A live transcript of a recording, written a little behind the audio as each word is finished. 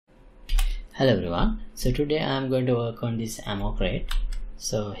Hello everyone, so today I'm going to work on this ammo crate.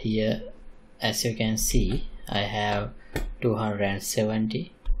 So here, as you can see, I have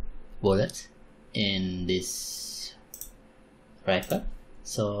 270 bullets in this rifle.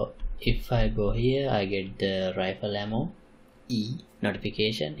 So if I go here, I get the rifle ammo E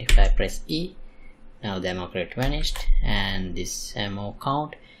notification. If I press E, now the ammo crate vanished and this ammo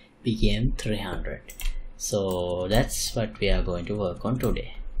count became 300. So that's what we are going to work on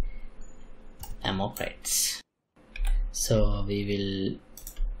today, ammo crates. So we will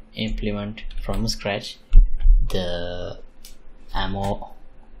implement from scratch the ammo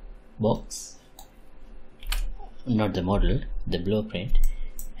box, not the model, the blueprint.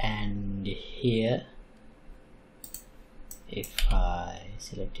 And here, if I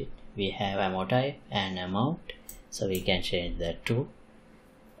select it, we have ammo type and amount, so we can change that too.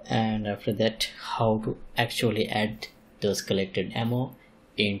 And after that, how to actually add those collected ammo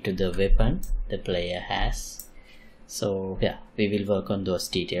into the weapon the player has. So yeah, we will work on those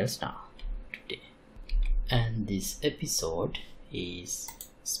details now today. And this episode is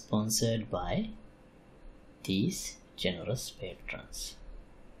sponsored by these generous patrons.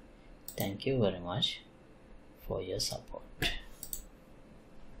 Thank you very much for your support.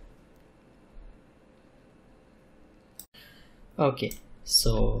 Okay,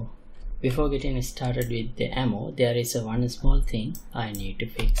 so before getting started with the ammo, there is one small thing I need to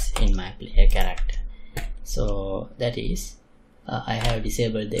fix in my player character. So that is, I have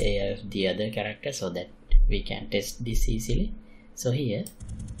disabled the AI of the other character so that we can test this easily. So here,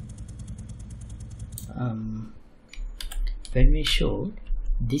 when we shoot,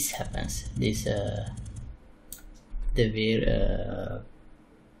 this happens. This the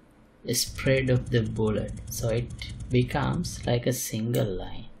spread of the bullet, so it becomes like a single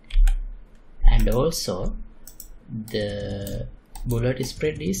line, and also the bullet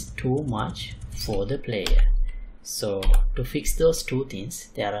spread is too much for the player. So to fix those two things,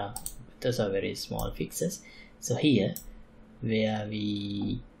 those are very small fixes. So here, where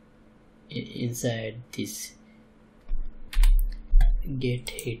we inside this get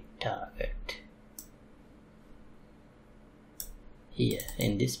hit target, here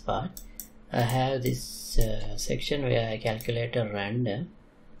in this part I have this section where I calculate a random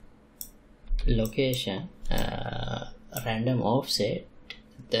location, random offset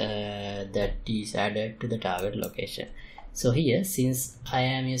that is added to the target location. So here, since I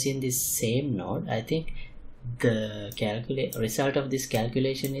am using this same node, I think the result of this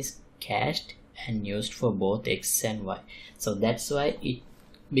calculation is cached and used for both X and Y. So that's why it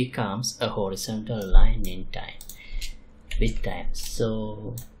becomes a horizontal line in time, with time.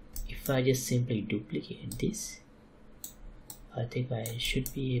 So if I just simply duplicate this, I think I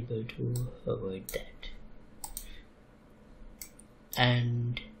should be able to avoid that.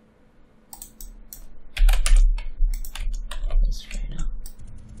 And let's try now.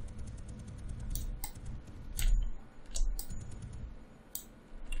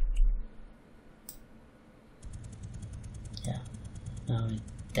 Yeah, now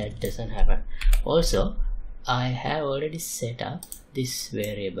that doesn't happen. Also, I have already set up this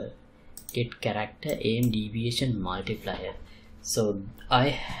variable get character aim deviation multiplier. So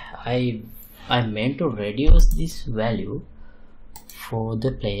I meant to reduce this value for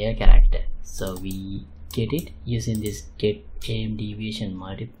the player character. So we get it using this get aim deviation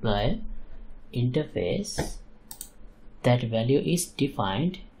multiplier interface. That value is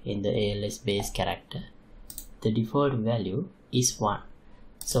defined in the ALS base character. The default value is 1.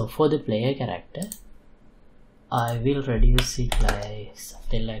 So for the player character, I will reduce it like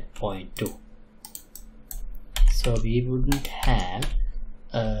something like 0.2. So we wouldn't have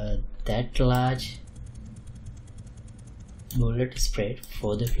that large bullet spread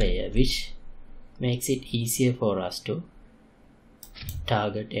for the player, which makes it easier for us to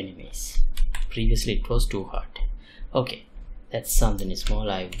target enemies. Previously it was too hard. Okay, that's something small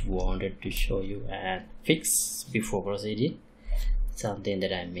I wanted to show you and fix before proceeding, something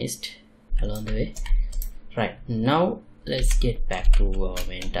that I missed along the way. Right, now let's get back to our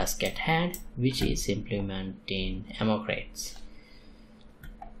main task at hand, which is implementing ammo crates.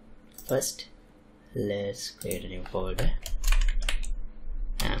 First, let's create a new folder,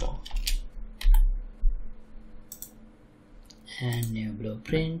 ammo, and new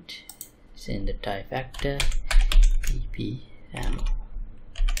blueprint is in the type factor pp ammo.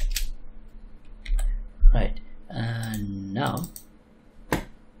 Right, and now,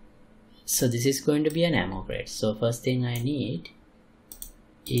 so this is going to be an ammo crate. So first thing I need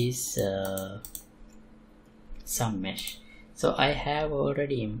is some mesh. So I have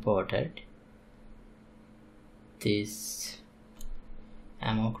already imported this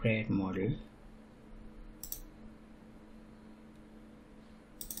𝐒𝐴MO model.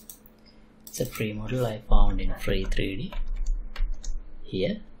 It's a free model I found in free 3D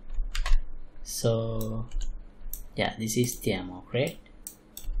here. So yeah, this is the 𝐒𝐴MO.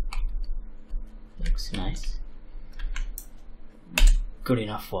 Looks nice, good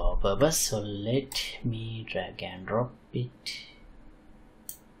enough for our purpose. So let me drag and drop it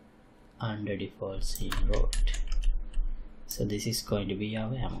under default scene road. So this is going to be our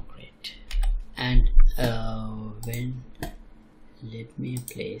𝐒𝐴MO. And let me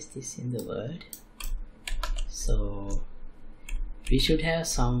place this in the world. So we should have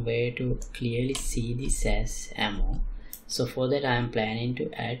some way to clearly see this as 𝐴MO. So for that I am planning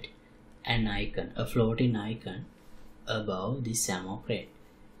to add an icon, a floating icon above this 𝐒𝐴MO.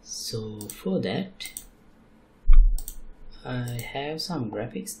 So for that I have some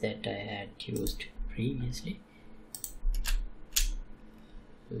graphics that I had used previously.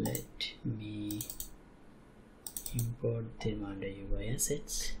 Let me import them under UI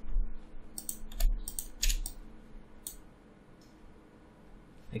assets.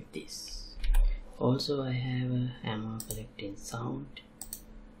 Like this. Also I have a hammer collecting sound.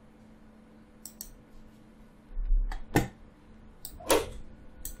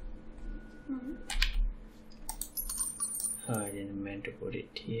 I didn't mean to put it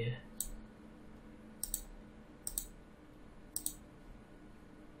here.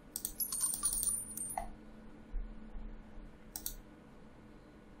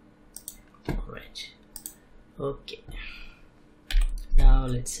 Alright. Okay. Now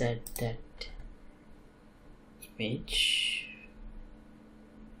let's add that image.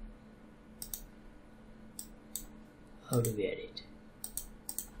 How do we add it?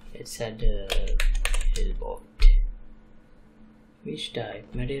 Let's add a billboard. Which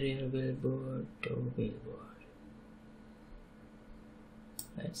type? Material billboard or billboard?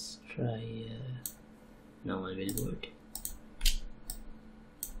 Let's try a normal billboard.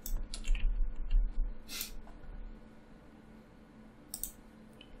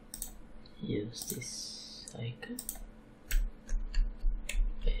 Use this icon.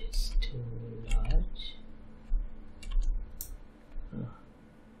 It's too large. Oh.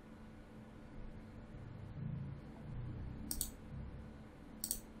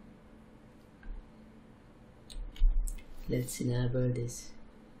 Let's enable this.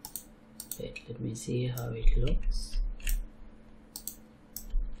 Wait, let me see how it looks.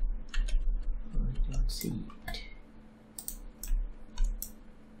 I don't see it.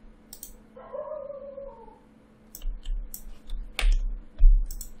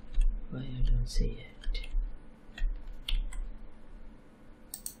 Why I don't see it?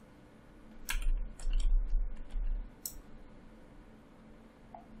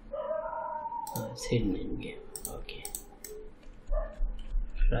 Oh, it's hidden in game. Okay.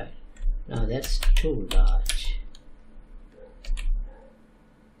 Right. Now that's too large.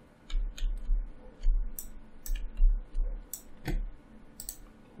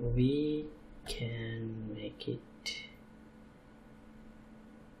 We can make it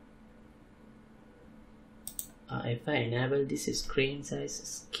if I enable this screen size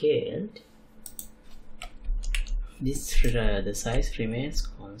scaled, this the size remains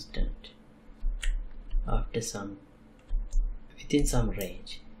constant after within some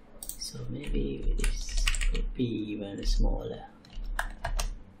range. So maybe this could be even smaller.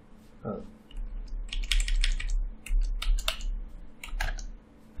 Oh.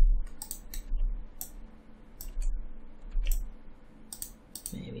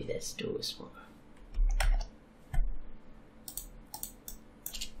 Maybe that's too small.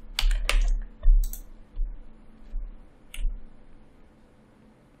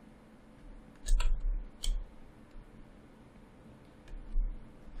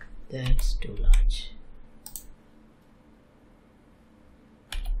 That's too large.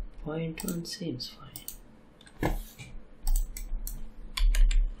 0.1 seems fine.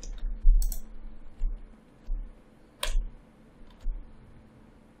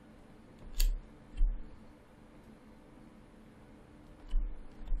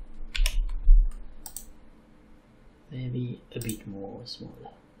 Maybe a bit more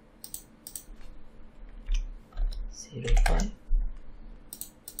smaller. 0.5.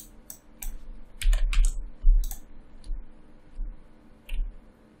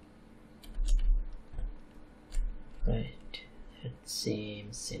 Right, that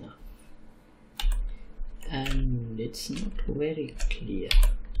seems enough, and it's not very clear,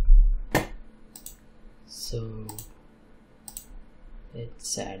 so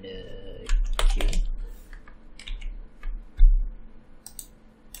let's add a Q.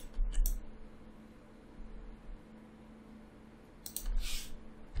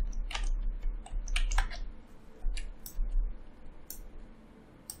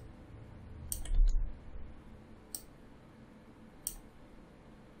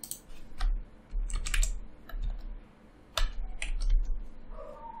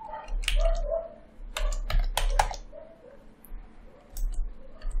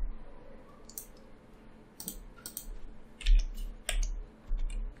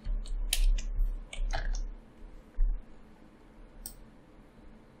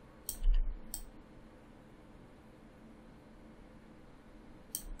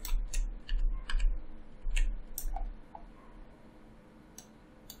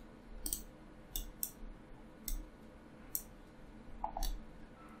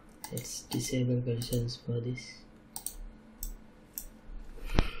 let's disable collisions for this.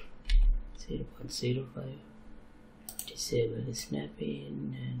 0.05, disable the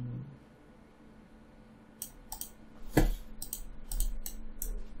snapping, and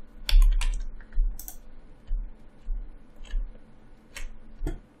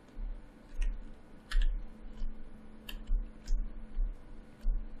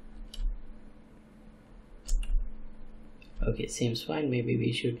okay, seems fine. Maybe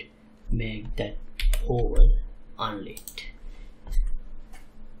we should make that oval unlit.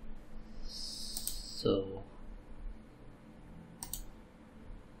 So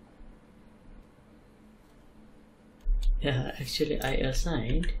yeah, actually I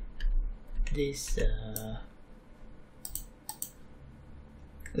assigned this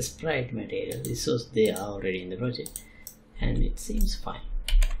sprite material. This was there already in the project and it seems fine.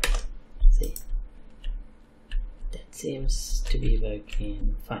 See, that seems to be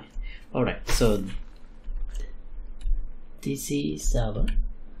working fine. Alright, so this is our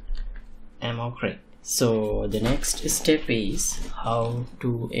ammo crate. So the next step is how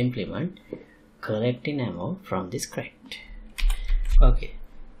to implement collecting ammo from this crate. Okay,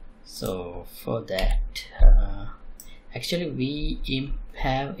 so for that actually we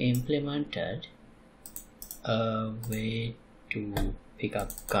have implemented a way to pick up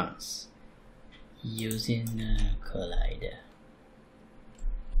guns using collider,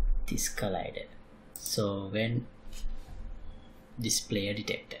 this collider. So when this player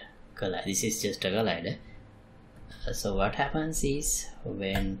detector collider, this is just a collider. So what happens is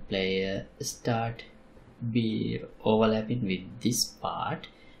when player start be overlapping with this part,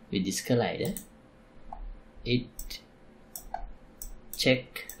 with this collider, it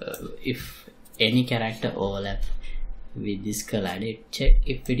check if any character overlap with this collider, it check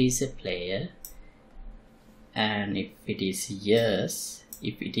if it is a player, and if it is yes,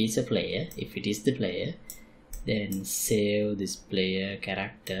 if it is a player, if it is the player, then save this player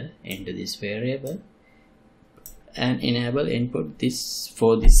character into this variable and enable input this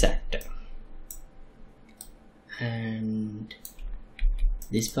for this actor. And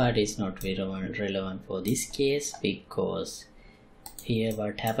this part is not relevant for this case, because here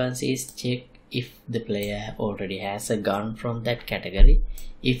what happens is check if the player already has a gun from that category.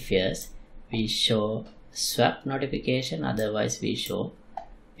 If yes, we show swap notification, otherwise we show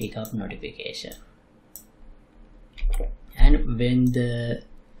pickup notification. And when the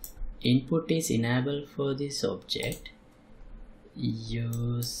input is enabled for this object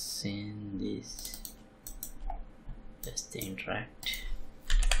using this, just the interact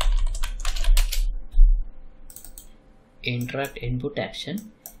input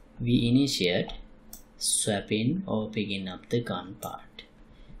action, we initiate swapping or picking up the gun part.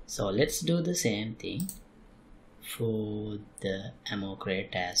 So let's do the same thing for the ammo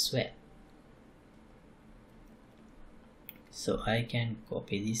crate as well. So I can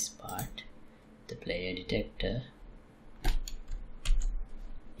copy this part, the player detector.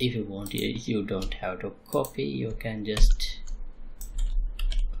 If you want it, you don't have to copy, you can just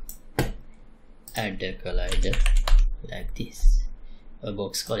add the collider like this, a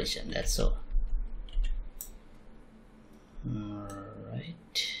box collision, that's all.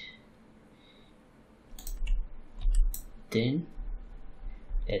 Alright, then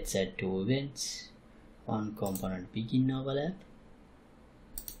let's add two events, one component begin overlap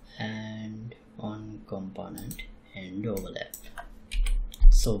and one component end overlap.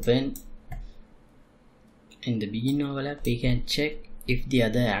 So when in the begin overlap, we can check if the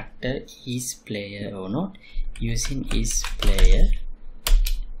other actor is player or not using is player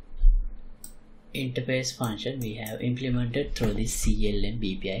interface function we have implemented through this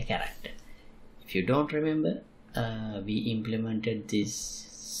𝐶LM_BPI character. If you don't remember, we implemented this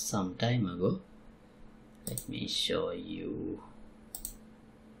some time ago. Let me show you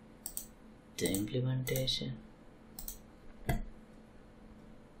the implementation.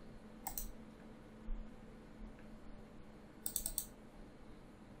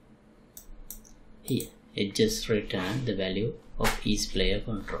 Here, it just returned the value of is player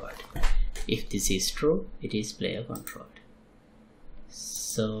controlled. If this is true, it is player controlled.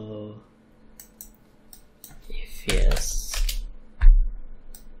 So, if yes,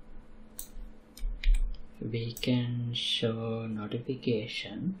 we can show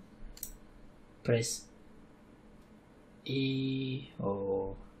notification. Press E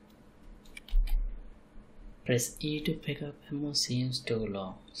or press E to pick up ammo seems too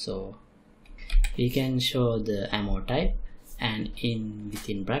long. So we can show the ammo type and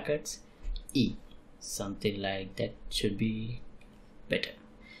within brackets E, something like that should be better.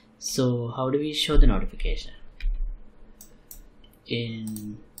 So how do we show the notification?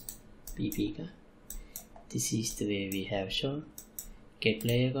 In 𝐵𝐵 gun. This is the way we have shown. Get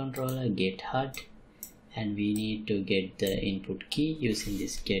player controller, get HUD, and we need to get the input key using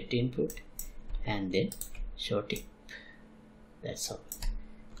this get input and then show tip. That's all.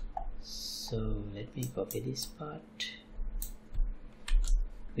 So let me copy this part.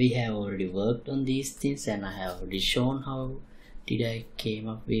 We have already worked on these things and I have already shown how did I came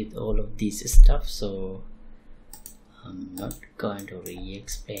up with all of this stuff, so I'm not going to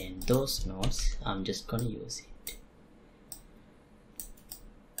re-explain those notes. I'm just gonna use it.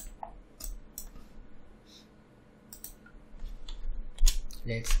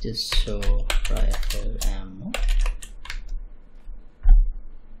 Let's just show rifle ammo.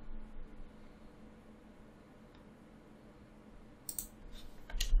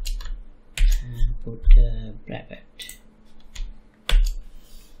 And put a bracket.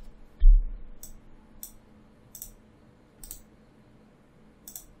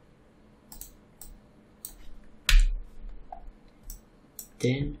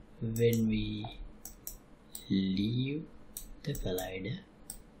 Then when we leave the collider,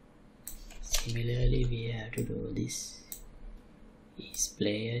 similarly we have to do this. Is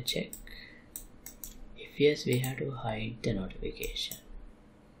player check? If yes, we have to hide the notification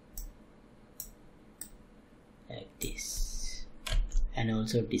like this, and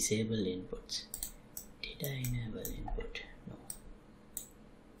also disable inputs. Did I enable input? No.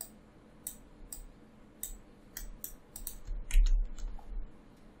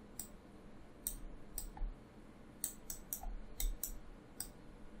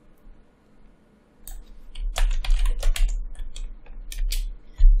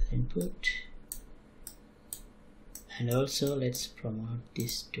 Input, and also let's promote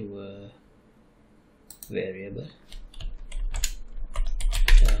this to a variable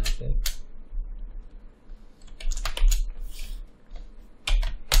target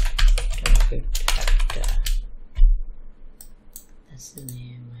actor. That's the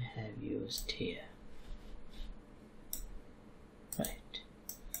name I have used here, right?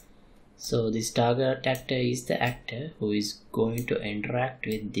 So this target actor is the actor who is going to interact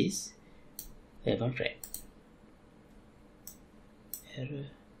with this weapon frame. Error.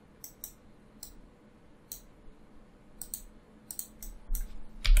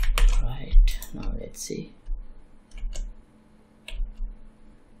 Right, now let's see.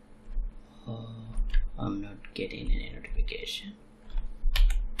 Oh, I'm not getting any notification.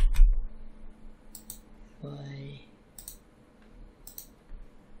 Why?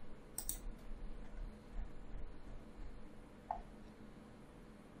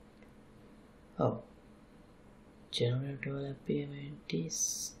 Oh, generator payment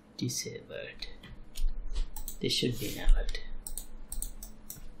is disabled. This should be enabled.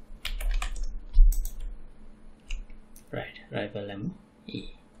 Right, rifle ammo E.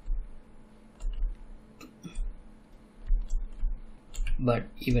 But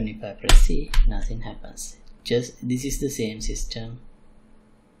even if I press C, nothing happens. Just this is the same system.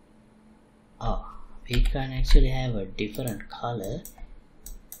 Oh, we can actually have a different color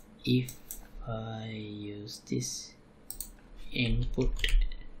if I use this input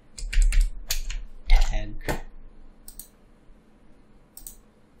tag.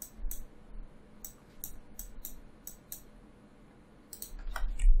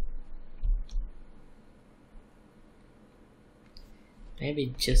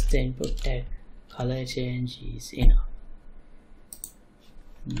 Maybe just the input tag color change is enough.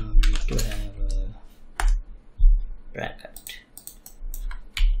 No need to have a bracket.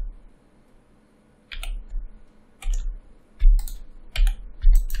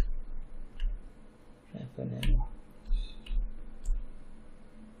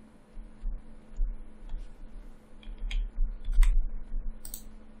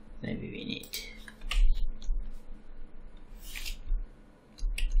 Maybe we need.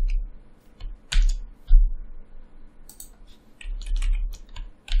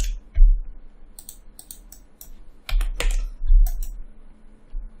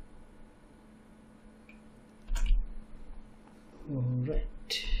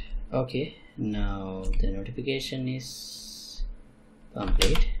 Alright, okay, now the notification is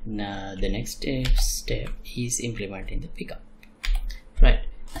complete. Now the next step is implementing the pickup. Right,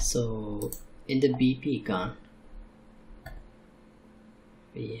 so in the BP gun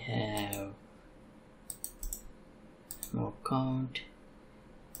we have ammo count,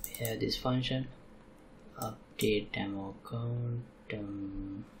 we have this function update ammo count,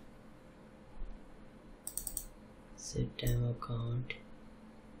 set ammo count,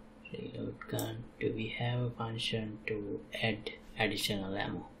 reload gun. Do we have a function to add additional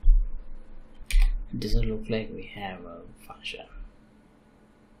ammo? It doesn't look like we have a function.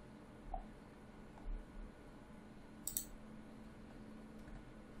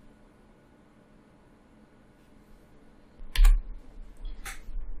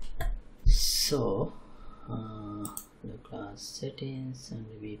 So the class settings and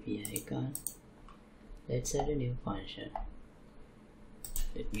the BP icon, let's add a new function.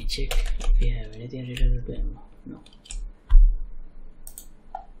 Let me check if we have anything related to ammo. No.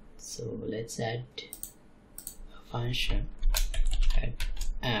 So let's add a function at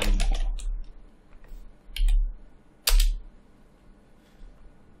ammo.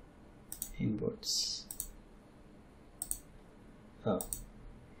 Inputs. Oh,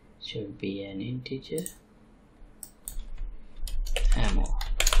 should be an integer. Ammo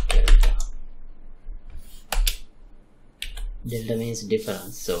delta. Delta means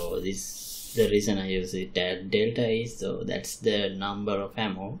difference, so this the reason I use it at delta is so that's the number of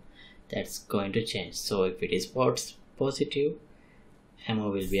ammo that's going to change. So if it is positive, ammo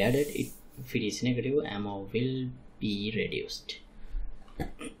will be added. If it is negative, ammo will be reduced.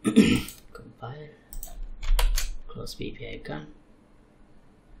 Compile, close BP icon.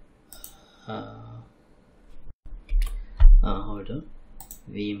 Hold on,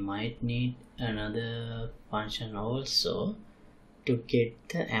 we might need another function also to get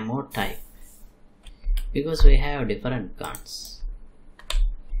the ammo type, because we have different guns.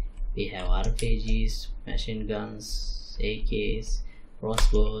 We have RPGs, machine guns, AKs,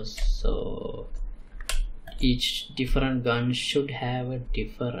 crossbows, so each different gun should have a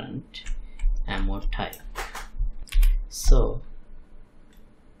different ammo type. So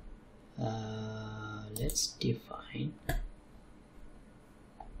let's define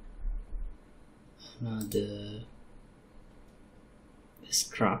another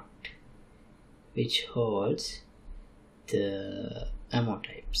struct which holds the ammo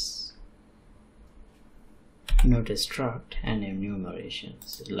types. Note a struct and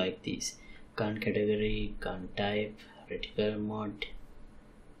enumerations like this: gun category, gun type, reticle mode,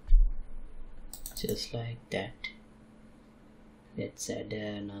 just like that. Let's add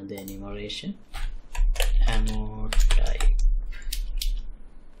another enumeration: ammo type.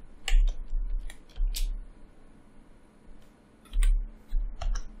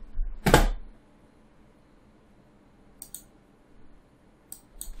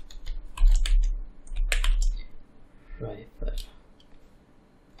 Rifle.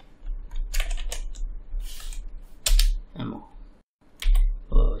 Ammo.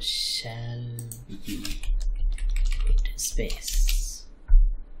 Or shall we put in space?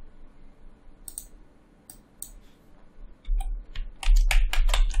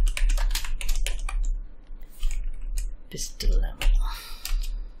 Pistol ammo.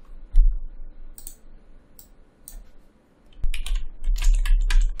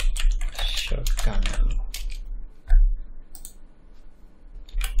 Shotgun ammo.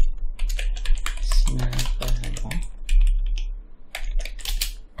 Sniper ammo.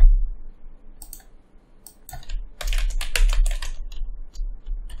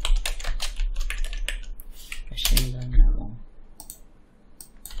 Machine gun ammo.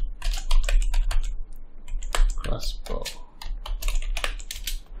 Crossbow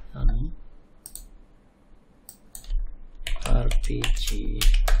ammo. RPG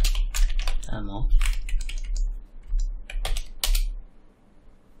ammo.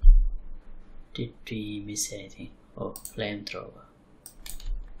 Did we miss anything? Oh, flamethrower.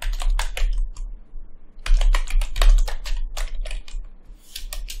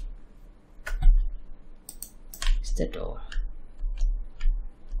 Is that all?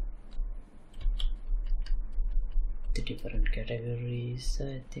 The different categories,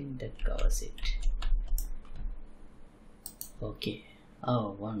 I think that covers it. Okay.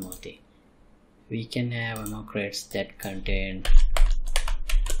 Oh, one more thing. We can have ammo crates that contain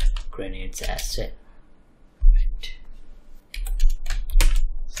grenades as well. Right.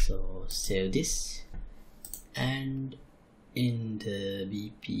 So save this, and in the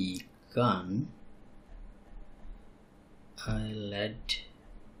BP gun I'll add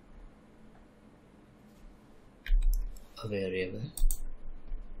a variable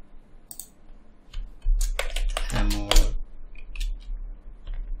ammo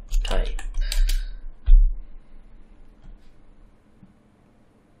type.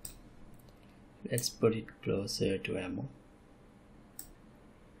 Let's put it closer to ammo.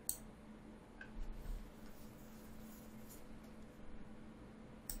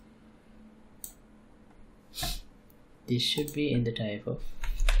 This should be in the type of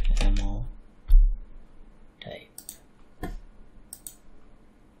ammo type.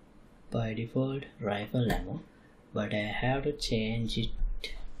 By default rifle ammo, but I have to change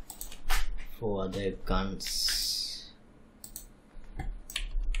it for the guns.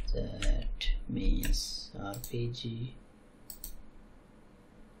 That means RPG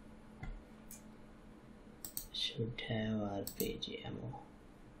should have RPG ammo.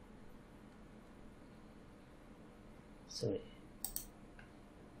 sorry,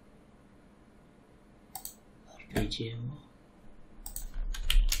 RPG ammo,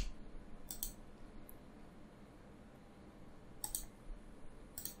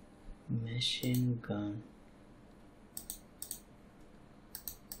 machine gun,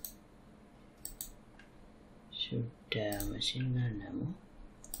 should have machine gun ammo.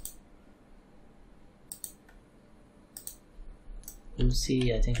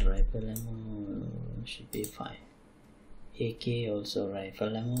 Uzi, I think rifle ammo should be fine. AK also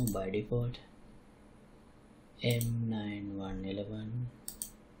rifle ammo by default. M9111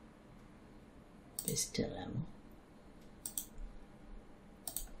 pistol ammo.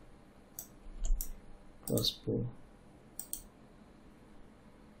 Crossbow.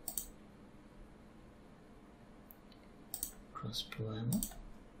 Crossbow ammo.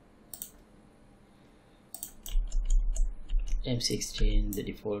 M16, the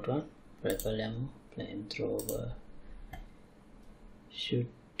default one. Rifle ammo. Flamethrower. Should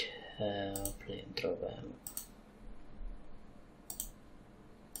have flamethrower ammo.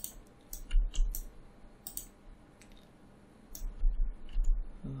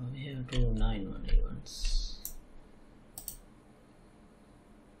 Oh, we have 2 911s.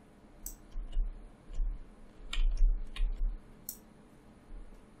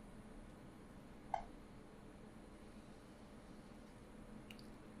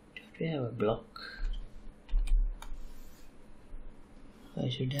 Don't we have a block? I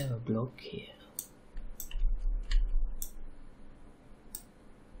should have a block here.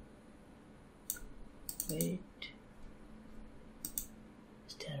 Wait.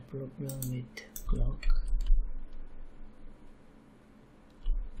 Is there a problem with clock?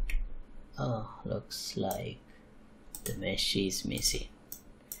 Oh, looks like the mesh is missing.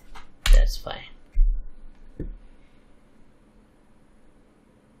 That's fine.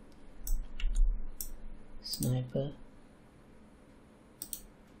 Sniper.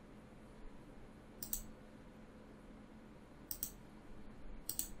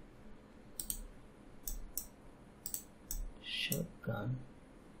 Shotgun.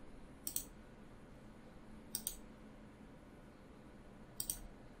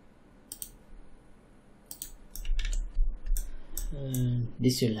 And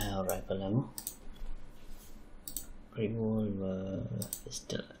this will have rifle ammo. Revolver,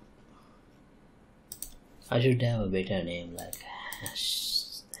 pistol. I should have a better name like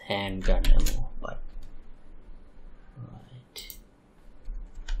handgun ammo, but right.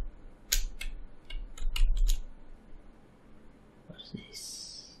 What's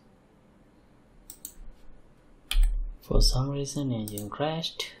this? For some reason engine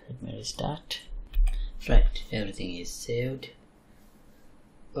crashed. Let me restart. Right, everything is saved.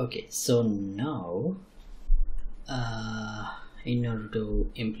 Okay, so now in order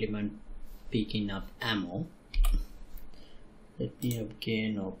to implement picking up ammo, let me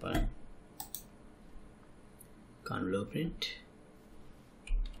again open gun blueprint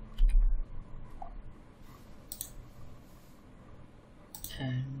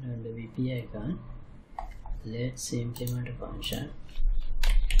and under VPI gun, let's implement a function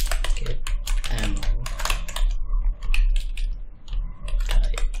get ammo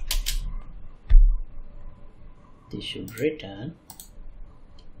type. This should return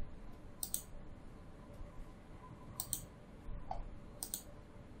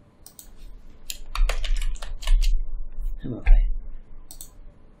ammo type.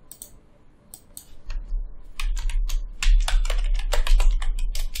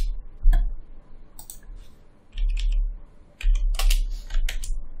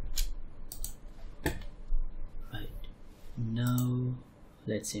 Right, now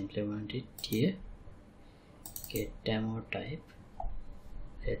let's implement it here. Get ammo type.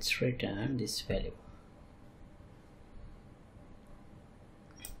 Let's return this value.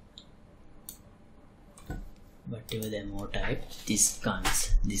 Whatever the ammo type this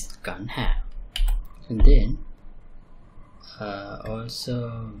gun have. And then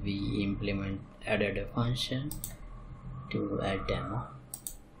also we added a function to add ammo.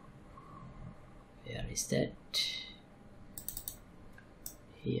 Where is that?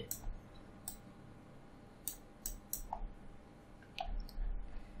 Here.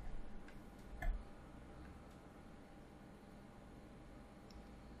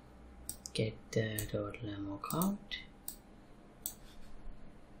 Get the total ammo count,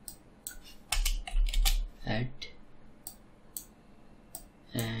 add,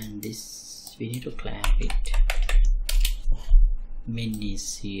 and this we need to clamp it. Min is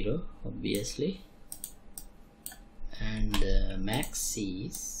 0 obviously, and the max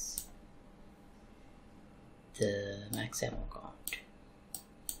is the max ammo count,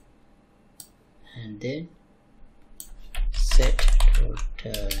 and then set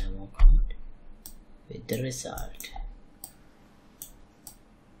total ammo count with the result.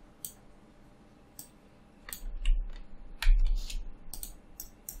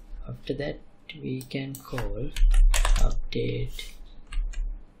 After that, we can call update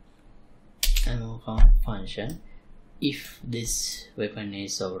ammo count function. If this weapon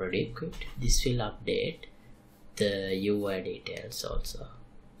is already equipped, this will update the UI details also.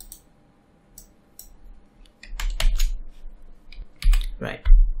 Right,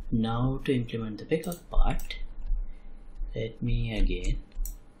 now to implement the pickup part, let me again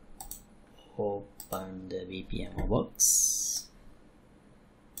open the VP ammo box.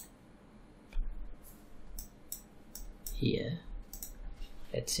 Here,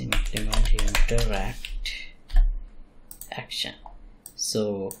 let's implement interact action.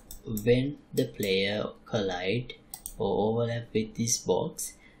 So when the player collide or overlap with this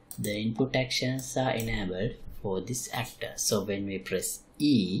box, the input actions are enabled for this actor. So when we press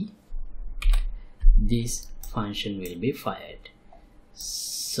E, this function will be fired.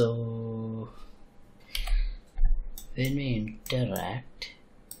 So when we interact,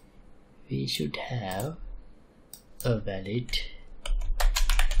 we should have a valid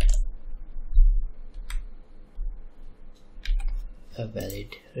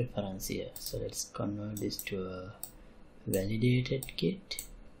reference here. So let's convert this to a validated kit.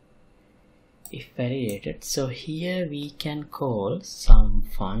 If validated, so here we can call some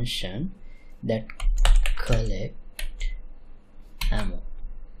function that collect ammo,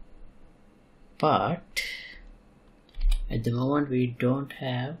 but at the moment we don't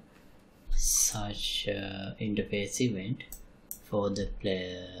have such interface event for the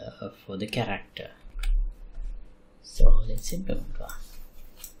player, for the character. So let's implement one.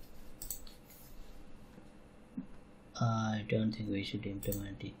 I don't think we should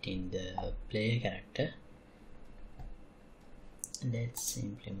implement it in the player character. Let's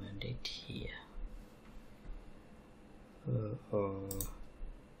implement it here.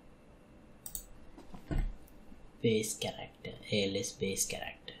 Base character, ALS base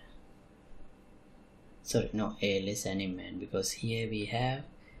character. Sorry, no, ALS animate, because here we have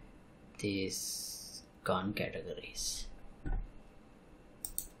these gun categories.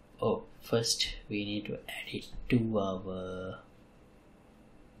 Oh, first we need to add it to our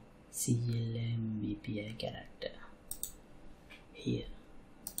𝐒𝐿𝐻𝐵PI character here.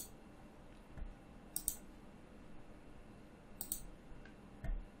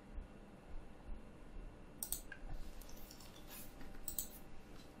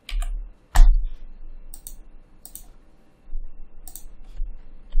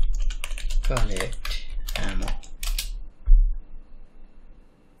 Collect ammo.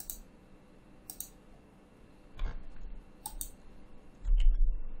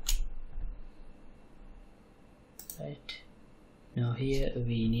 Right, now here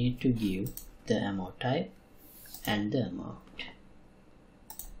we need to give the ammo type and the amount.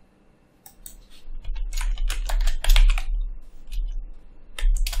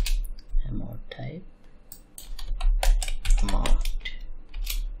 Ammo type, amount.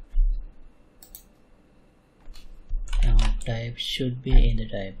 Ammo type should be in the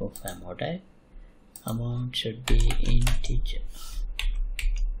type of ammo type. Amount should be integer.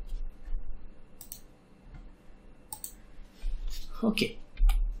 Okay,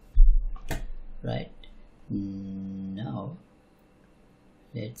 right, now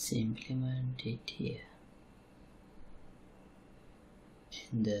let's implement it here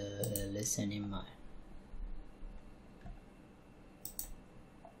in the lesson in mind.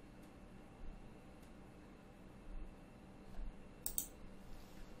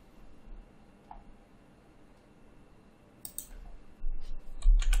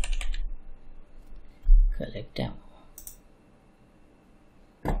 Collect ammo.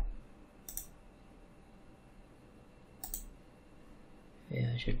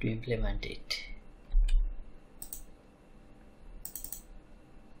 Where should we implement it?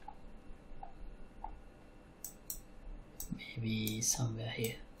 Maybe somewhere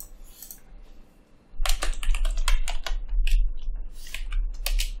here.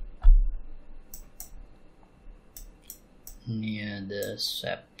 Near the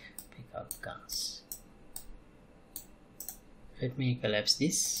swap pickup guns. Let me collapse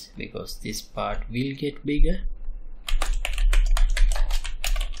this because this part will get bigger.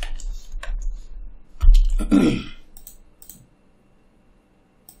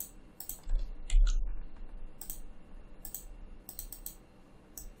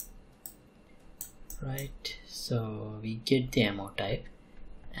 Right, so we get the ammo type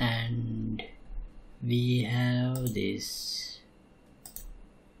and we have this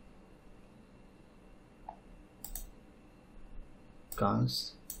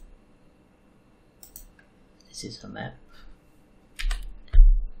cons. This is a map.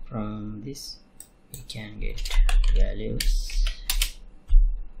 From this we can get values.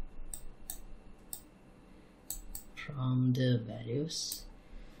 From the values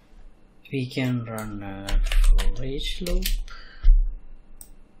we can run a for each loop.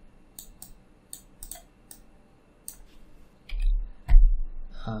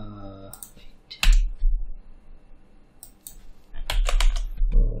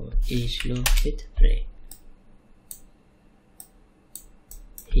 For each loop with break.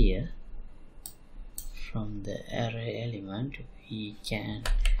 Here from the array element we can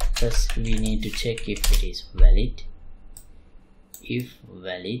first we need to check if it is valid. If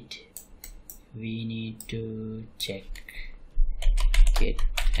valid, we need to check get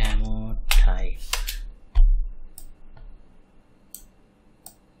ammo type.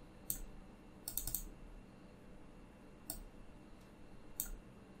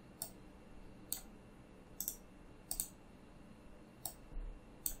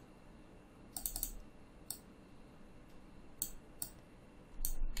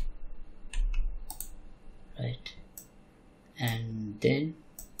 Right, and then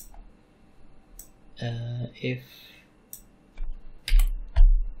if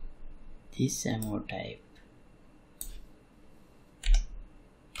this ammo type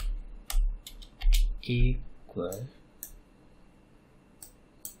equal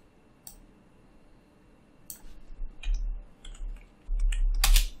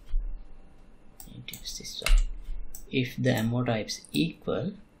this one. If the ammo types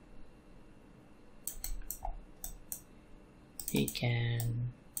equal, we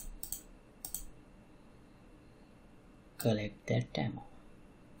can collect that ammo.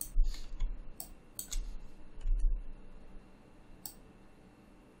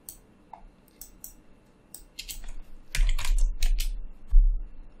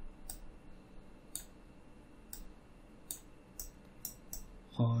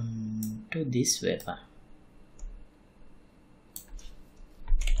 On to this weapon,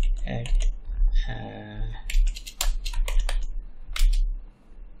 add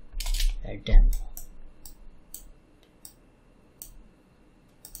ammo.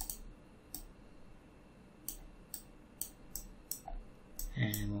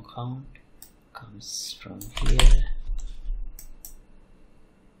 Ammo count comes from here.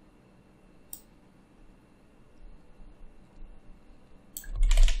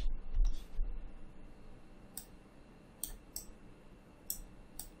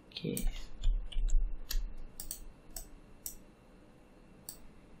 Okay.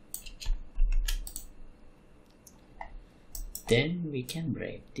 Then we can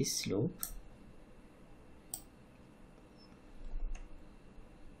break this loop.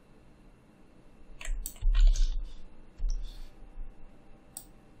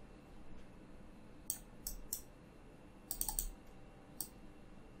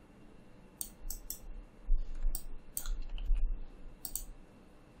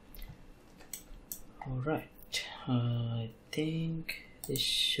 Alright, I think this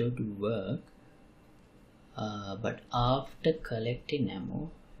should work, but after collecting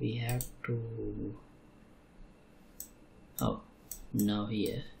ammo we have to, now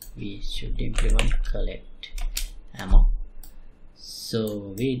here we should implement collect ammo.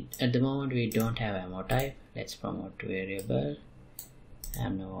 So we at the moment we don't have ammo type. Let's promote to variable.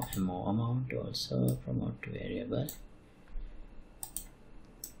 Ammo amount also promote to variable.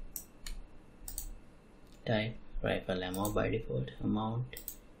 Type rifle ammo by default. Amount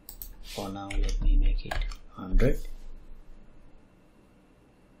for now let me make it 100,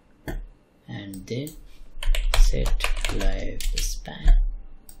 and then set lifespan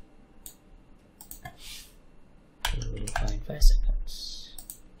to 0.5 seconds.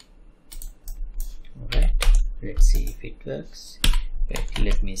 Alright, let's see if it works. Wait,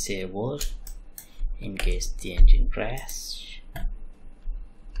 let me save all in case the engine crashes.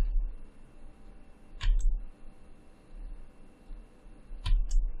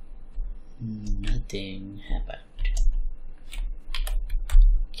 Nothing happened.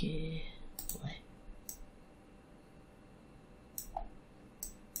 Okay, why?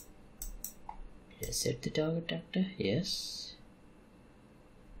 Did I set the target actor? Yes.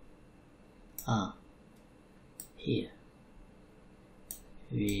 Here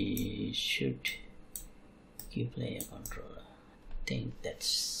we should give player controller. I think that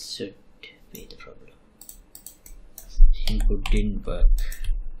should be the problem. Input didn't work.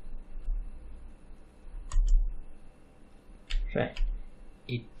 Right,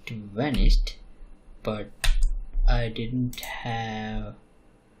 it vanished, but I didn't have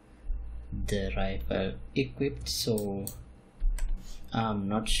the rifle equipped, so I'm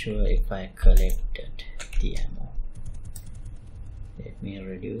not sure if I collected the ammo. Let me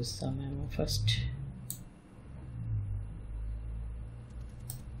reduce some ammo first.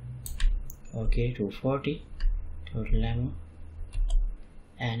 Okay, 240 total ammo,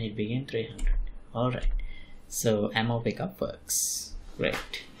 and it became 300. Alright, so ammo pickup works.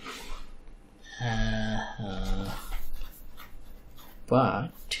 Great.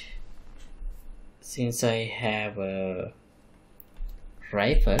 But since I have a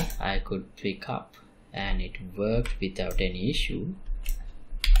rifle I could pick up and it worked without any issue.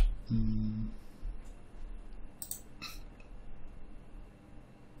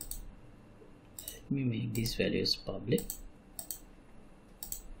 Let me make these values public.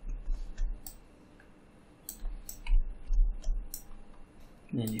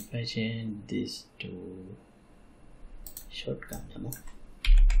 And if I change this to shotgun ammo,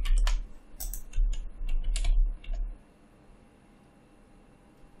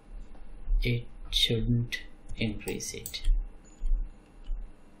 it shouldn't increase it.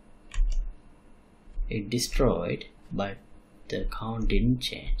 It destroyed, but the count didn't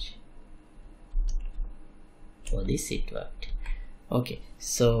change. For this it worked. Okay,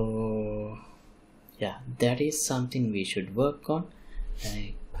 so yeah, that is something we should work on.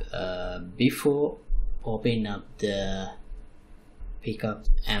 Like before opening up the pickup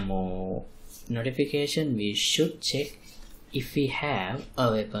ammo notification, we should check if we have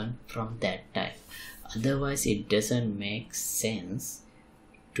a weapon from that type. Otherwise it doesn't make sense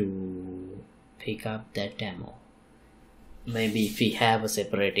to pick up that ammo. Maybe if we have a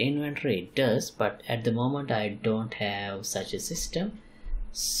separate inventory it does, but at the moment I don't have such a system,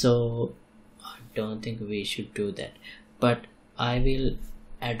 so I don't think we should do that. But I will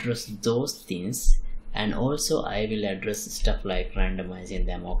address those things, and also I will address stuff like randomizing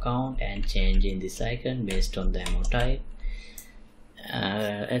the ammo count and changing this icon based on the ammo type,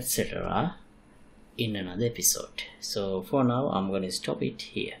 etc. in another episode. So for now I'm going to stop it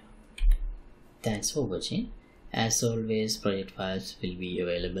here. Thanks for watching. As always, project files will be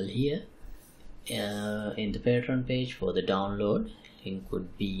available here in the Patreon page for the download. Link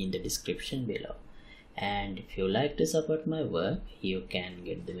would be in the description below. And if you like to support my work, you can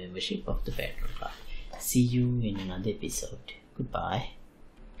get the membership of the Patreon. See you in another episode. Goodbye.